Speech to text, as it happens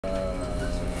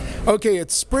Okay,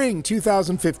 it's spring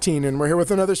 2015, and we're here with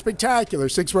another spectacular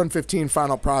 6-Run-15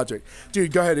 final project.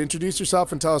 Dude, go ahead, introduce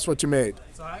yourself and tell us what you made.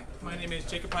 So hi, my name is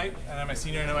Jacob Pipe, and I'm a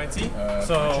senior at MIT.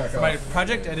 So for my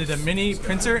project, I did a mini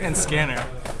printer and scanner.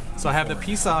 So I have the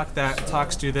PSoC that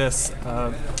talks to this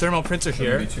thermal printer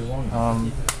here.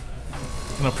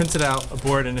 Printed out a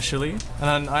board initially, and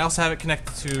then I also have it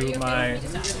connected to my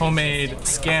homemade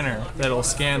scanner that'll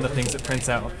scan the things it prints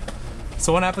out.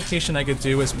 So one application I could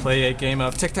do is play a game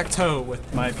of Tic Tac Toe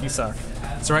with my PSoC.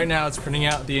 So right now it's printing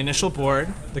out the initial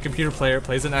board, the computer player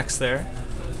plays an X there,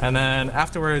 and then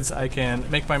afterwards I can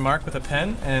make my mark with a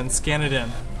pen and scan it in.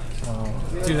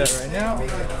 Do that right now.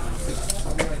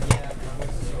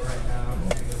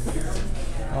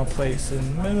 I'll place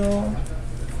in the middle.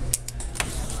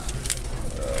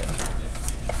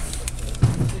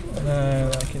 And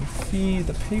then I can feed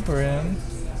the paper in.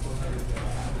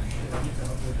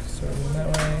 Sort of in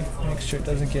that way, make sure it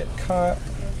doesn't get caught.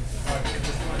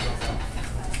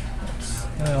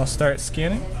 And then I'll start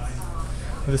scanning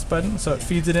with this button. So it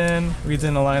feeds it in, reads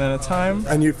in a line at a time.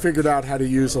 And you figured out how to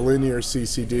use a linear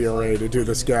CCD array to do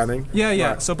the scanning? Yeah.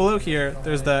 Right. So below here,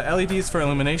 there's the LEDs for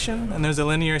illumination, and there's a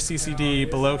linear CCD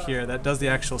below here that does the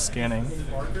actual scanning.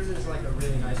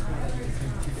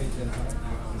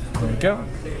 There we go.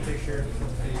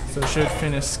 So it should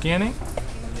finish scanning.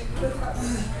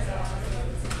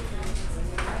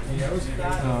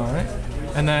 Alright.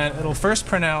 And then it'll first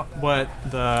print out what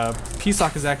the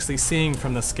PSoC is actually seeing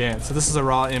from the scan. So this is a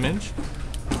raw image.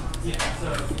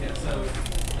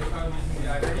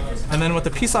 And then what the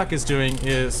PSoC is doing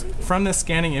is, from this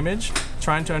scanning image,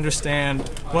 trying to understand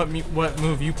what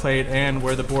move you played and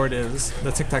where the board is,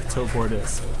 the Tic Tac Toe board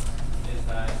is.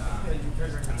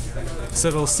 So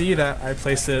it'll see that I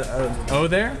placed an O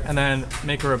there, and then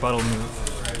make a rebuttal move.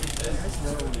 There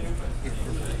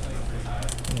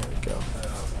we go.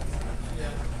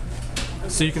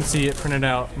 So you can see it printed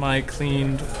out my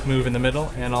cleaned move in the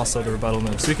middle, and also the rebuttal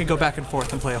move. So we can go back and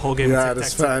forth and play a whole game of Tic Tac Toe. Yeah,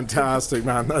 that's fantastic,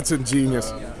 man. That's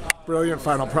ingenious. Brilliant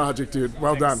final project, dude.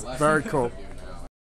 Well done. Very cool.